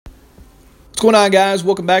What's going on, guys?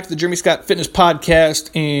 Welcome back to the Jeremy Scott Fitness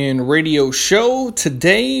Podcast and Radio Show.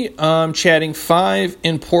 Today, I'm chatting 5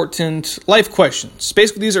 important life questions.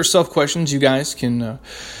 Basically, these are self-questions you guys can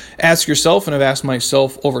ask yourself, and I've asked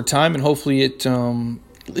myself over time, and hopefully it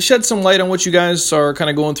sheds some light on what you guys are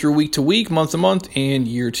kind of going through week to week, month to month, and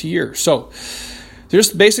year to year. So, there's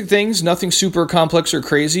basic things, nothing super complex or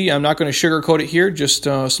crazy. I'm not going to sugarcoat it here, just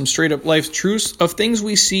some straight up life truths of things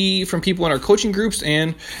we see from people in our coaching groups.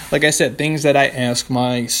 And like I said, things that I ask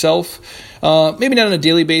myself, maybe not on a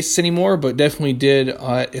daily basis anymore, but definitely did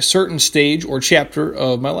at a certain stage or chapter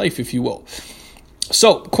of my life, if you will.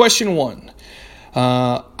 So question 1.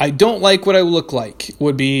 I don't like what I look like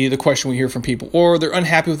would be the question we hear from people, or they're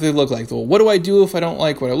unhappy with what they look like. Well, what do I do if I don't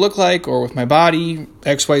like what I look like, or with my body,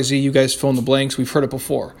 XYZ, you guys fill in the blanks. We've heard it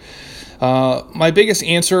before. My biggest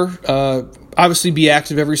answer, obviously be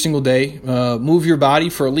active every single day. Move your body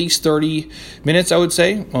for at least 30 minutes, I would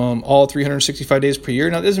say, all 365 days per year.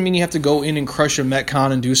 Now, that doesn't mean you have to go in and crush a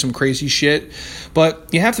Metcon and do some crazy shit, but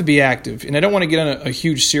you have to be active. And I don't want to get on a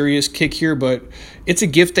huge serious kick here, but it's a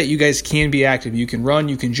gift that you guys can be active. You can run,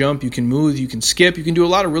 you can jump, you can move, you can skip, you can do a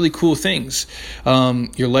lot of really cool things.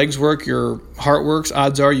 Your legs work, your heart works.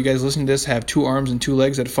 Odds are you guys listening to this have 2 arms and 2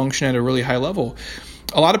 legs that function at a really high level.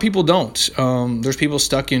 A lot of people don't. There's people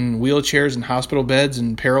stuck in wheelchairs and hospital beds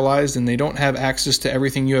and paralyzed, and they don't have access to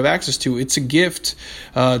everything you have access to. It's a gift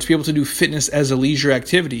to be able to do fitness as a leisure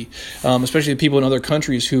activity, especially people in other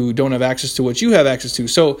countries who don't have access to what you have access to.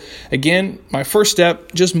 So again, my first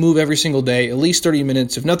step, just move every single day, at least 30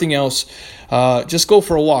 minutes. If nothing else, just go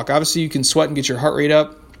for a walk. Obviously, you can sweat and get your heart rate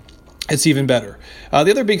up. It's even better.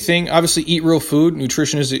 The other big thing, obviously, eat real food.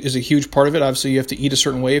 Nutrition is a huge part of it. Obviously, you have to eat a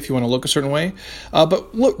certain way if you want to look a certain way.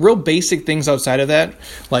 But look, real basic things outside of that,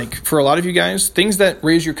 like for a lot of you guys, things that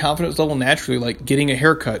raise your confidence level naturally, like getting a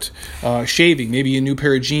haircut, shaving, maybe a new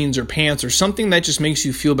pair of jeans or pants, or something that just makes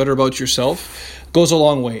you feel better about yourself, goes a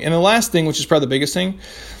long way. And the last thing, which is probably the biggest thing,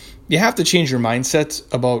 you have to change your mindset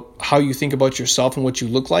about how you think about yourself and what you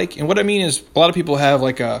look like. And what I mean is, a lot of people have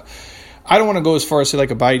I don't want to go as far as say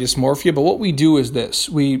like a body dysmorphia, but what we do is this.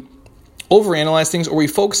 We overanalyze things, or we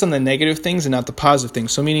focus on the negative things and not the positive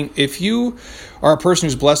things. So meaning, if you are a person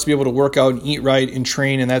who's blessed to be able to work out and eat right and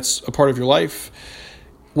train, and that's a part of your life,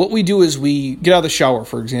 what we do is we get out of the shower,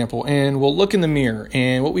 for example, and we'll look in the mirror.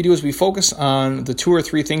 And what we do is we focus on the 2 or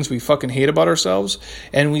 3 things we fucking hate about ourselves,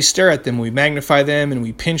 and we stare at them, we magnify them, and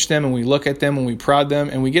we pinch them, and we look at them, and we prod them,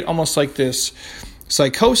 and we get almost like this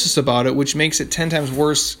psychosis about it, which makes it 10 times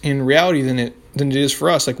worse in reality than it is for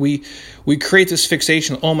us. Like we create this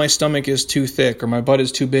fixation, oh, my stomach is too thick, or my butt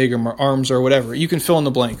is too big, or my arms, or whatever. You can fill in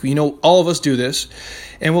the blank. You know, all of us do this.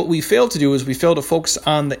 And what we fail to do is we fail to focus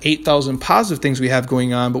on the 8,000 positive things we have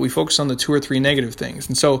going on, but we focus on the 2 or 3 negative things.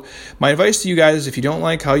 And so my advice to you guys is, if you don't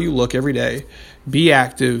like how you look every day, be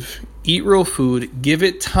active, eat real food, give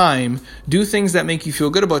it time, do things that make you feel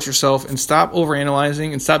good about yourself, and stop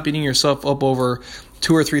overanalyzing and stop beating yourself up over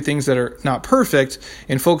 2 or 3 things that are not perfect,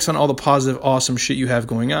 and focus on all the positive, awesome shit you have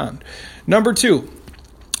going on. Number 2,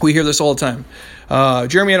 we hear this all the time.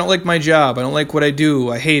 Jeremy, I don't like my job. I don't like what I do.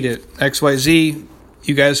 I hate it. XYZ.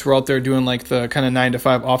 You guys who are out there doing like the kind of 9 to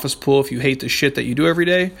 5 office pool, if you hate the shit that you do every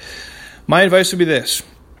day, my advice would be this.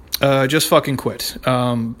 Just fucking quit.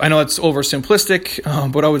 I know it's oversimplistic,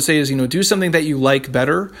 but what I would say is, do something that you like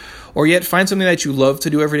better, or yet find something that you love to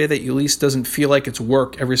do every day that at least doesn't feel like it's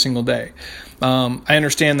work every single day. I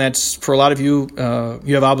understand that's, for a lot of you,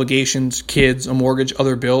 you have obligations, kids, a mortgage,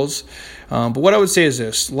 other bills. But what I would say is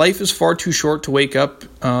this: life is far too short to wake up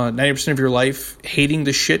 90% of your life hating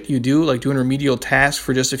the shit you do, like doing remedial tasks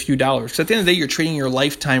for just a few dollars. Because at the end of the day, you're trading your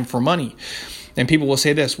lifetime for money. And people will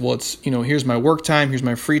say this, well, it's, here's my work time, here's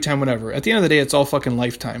my free time, whatever. At the end of the day, it's all fucking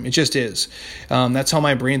lifetime. It just is. That's how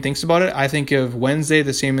my brain thinks about it. I think of Wednesday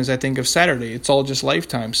the same as I think of Saturday. It's all just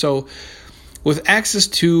lifetime. So with access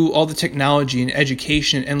to all the technology and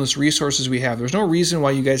education and endless resources we have, there's no reason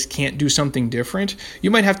why you guys can't do something different. You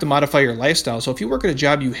might have to modify your lifestyle. So if you work at a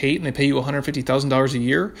job you hate and they pay you $150,000 a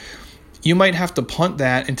year, you might have to punt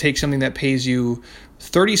that and take something that pays you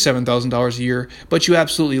 $37,000 a year, but you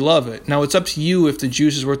absolutely love it. Now, it's up to you if the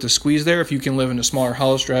juice is worth the squeeze there. If you can live in a smaller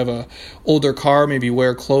house, drive a older car, maybe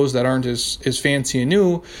wear clothes that aren't as fancy and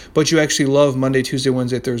new, but you actually love Monday, Tuesday,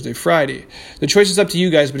 Wednesday, Thursday, Friday. The choice is up to you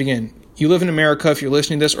guys, but again, you live in America if you're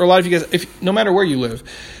listening to this, or a lot of you guys, no matter where you live,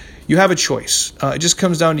 you have a choice. It just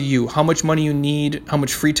comes down to you, how much money you need, how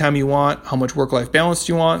much free time you want, how much work-life balance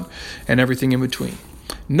you want, and everything in between.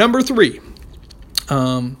 Number 3,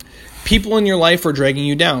 People in your life are dragging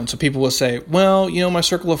you down. So people will say, well, my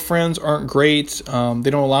circle of friends aren't great. They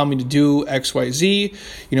don't allow me to do X, Y, Z.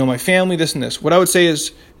 My family, this and this. What I would say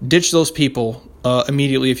is ditch those people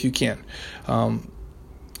immediately if you can.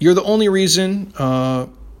 You're the only reason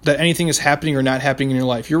that anything is happening or not happening in your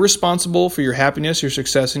life. You're responsible for your happiness, your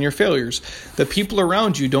success, and your failures. The people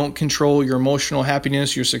around you don't control your emotional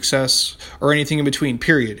happiness, your success, or anything in between,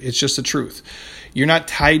 period. It's just the truth. You're not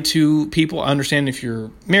tied to people. I understand if you're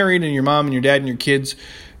married and your mom and your dad and your kids.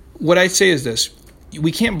 What I say is this.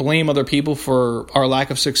 We can't blame other people for our lack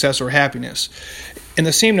of success or happiness. In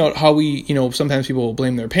the same note, how we, sometimes people will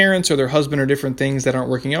blame their parents or their husband or different things that aren't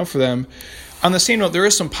working out for them. On the same note, there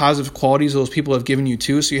is some positive qualities those people have given you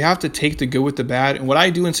too, so you have to take the good with the bad. And what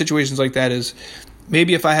I do in situations like that is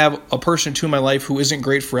maybe if I have a person or two in my life who isn't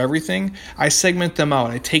great for everything, I segment them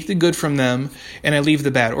out. I take the good from them and I leave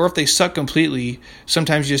the bad. Or if they suck completely,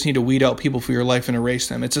 sometimes you just need to weed out people for your life and erase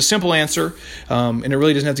them. It's a simple answer, and it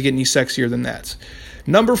really doesn't have to get any sexier than that.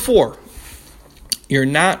 Number 4. You're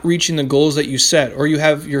not reaching the goals that you set, or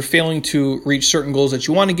you're failing to reach certain goals that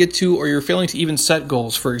you want to get to, or you're failing to even set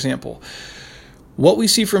goals, for example. What we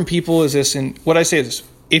see from people is this, and what I say is this: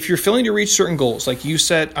 if you're failing to reach certain goals, like you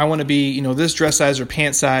set, I want to be, this dress size or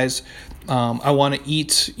pant size, I want to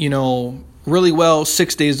eat, really well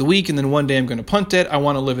 6 days a week, and then one day I'm going to punt it. I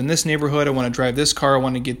want to live in this neighborhood. I want to drive this car. I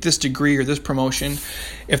want to get this degree or this promotion.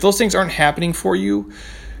 If those things aren't happening for you,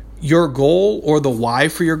 your goal, or the why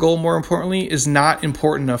for your goal, more importantly, is not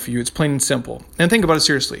important enough for you. It's plain and simple. And think about it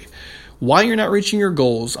seriously. Why you're not reaching your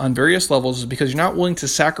goals on various levels is because you're not willing to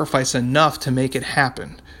sacrifice enough to make it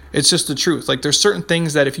happen. It's just the truth. Like, there's certain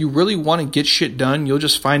things that if you really want to get shit done, you'll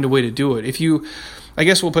just find a way to do it. I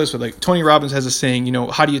guess we'll put it this way, like Tony Robbins has a saying,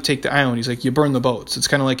 how do you take the island? He's like, you burn the boats. It's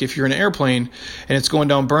kind of like if you're in an airplane and it's going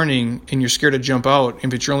down burning and you're scared to jump out,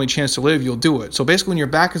 if it's your only chance to live, you'll do it. So basically when your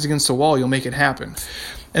back is against the wall, you'll make it happen.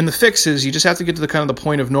 And the fix is you just have to get to the kind of the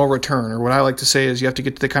point of no return, or what I like to say is you have to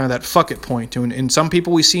get to the kind of that fuck it point. And some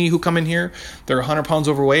people we see who come in here, they're 100 pounds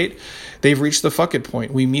overweight. They've reached the fuck it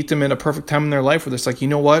point. We meet them in a perfect time in their life where it's like, you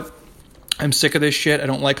know what? I'm sick of this shit. I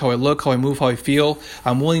don't like how I look, how I move, how I feel.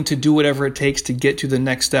 I'm willing to do whatever it takes to get to the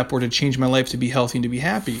next step or to change my life to be healthy and to be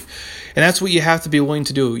happy. And that's what you have to be willing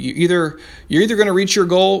to do. You're either going to reach your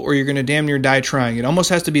goal or you're going to damn near die trying. It almost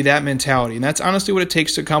has to be that mentality. And that's honestly what it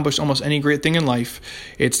takes to accomplish almost any great thing in life.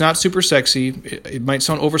 It's not super sexy. It might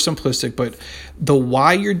sound oversimplistic, but the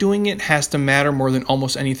why you're doing it has to matter more than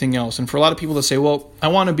almost anything else. And for a lot of people to say, well, I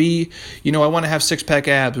want to be, I want to have 6-pack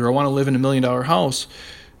abs, or I want to live in $1 million house.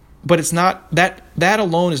 But it's not that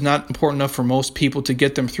alone is not important enough for most people to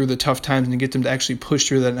get them through the tough times and to get them to actually push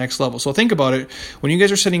through that next level. So think about it. When you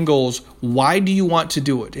guys are setting goals, why do you want to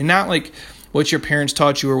do it? And not like what your parents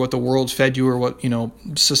taught you or what the world fed you or what,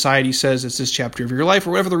 society says it's this chapter of your life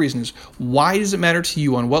or whatever the reason is. Why does it matter to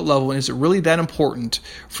you on what level? And is it really that important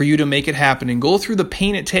for you to make it happen and go through the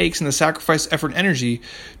pain it takes and the sacrifice, effort, and energy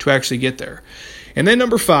to actually get there? And then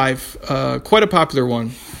number 5, quite a popular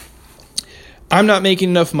one. I'm not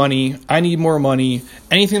making enough money. I need more money.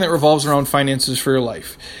 Anything that revolves around finances for your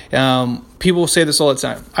life. People say this all the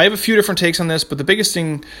time. I have a few different takes on this, but the biggest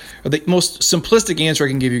thing, or the most simplistic answer I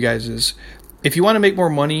can give you guys is, if you want to make more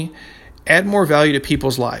money, add more value to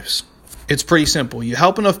people's lives. It's pretty simple. You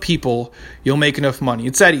help enough people, you'll make enough money.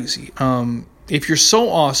 It's that easy. If you're so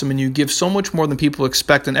awesome and you give so much more than people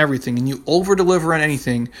expect on everything and you over-deliver on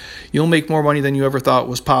anything, you'll make more money than you ever thought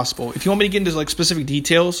was possible. If you want me to get into specific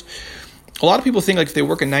details, a lot of people think if they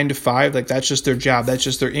work a 9 to 5, that's just their job, that's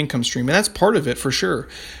just their income stream, and that's part of it for sure.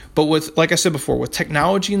 But like I said before, with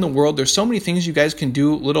technology in the world, there's so many things you guys can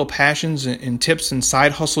do, little passions and tips and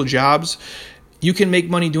side hustle jobs. You can make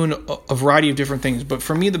money doing a variety of different things. But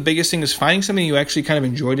for me, the biggest thing is finding something you actually kind of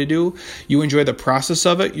enjoy to do. You enjoy the process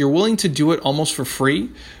of it. You're willing to do it almost for free,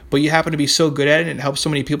 but you happen to be so good at it and it helps so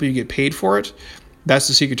many people you get paid for it. That's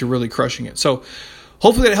the secret to really crushing it. So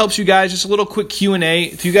hopefully that helps you guys. Just a little quick Q&A.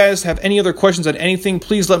 If you guys have any other questions on anything,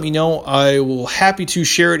 please let me know. I will happy to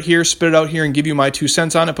share it here, spit it out here, and give you my 2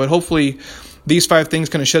 cents on it. But hopefully these 5 things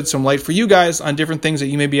kind of shed some light for you guys on different things that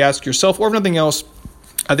you maybe ask yourself, or if nothing else,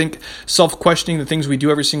 I think self-questioning the things we do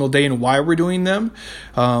every single day and why we're doing them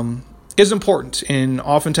is important. And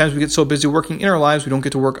oftentimes we get so busy working in our lives, we don't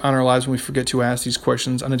get to work on our lives when we forget to ask these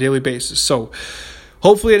questions on a daily basis. So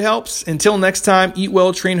hopefully it helps. Until next time, eat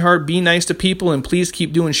well, train hard, be nice to people, and please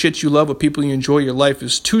keep doing shit you love with people you enjoy. Your life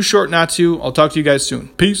is too short not to. I'll talk to you guys soon.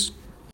 Peace.